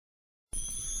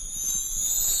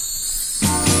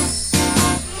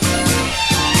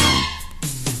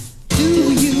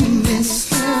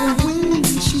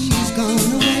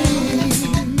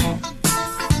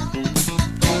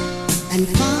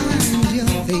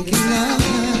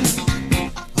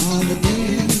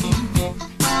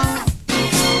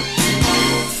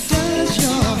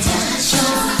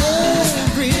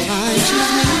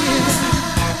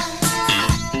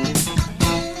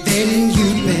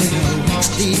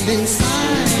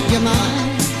inside your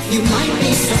mind. You might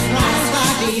be surprised by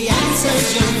the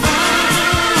answers you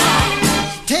find.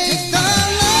 Take the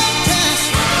love test,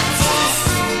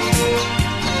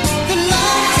 the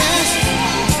love test,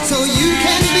 so you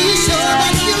can be sure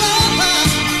that you love her.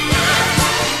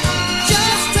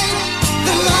 Just take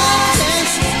the love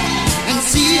test and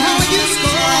see how you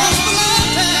score on the love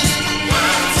test.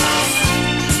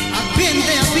 I've been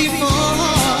there before.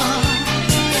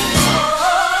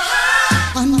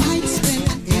 A night spent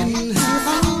in her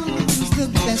arms, the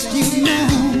best you've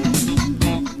known.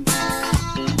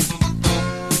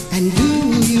 And do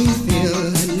you feel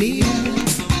her near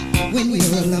when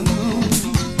you're alone?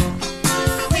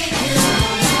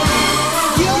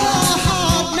 Your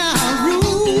heart now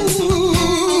rules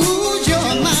your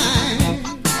mind.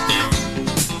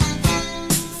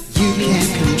 You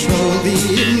can't control the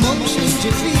emotions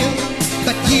you feel,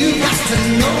 but you got to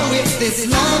know if this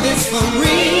love is for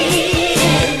real.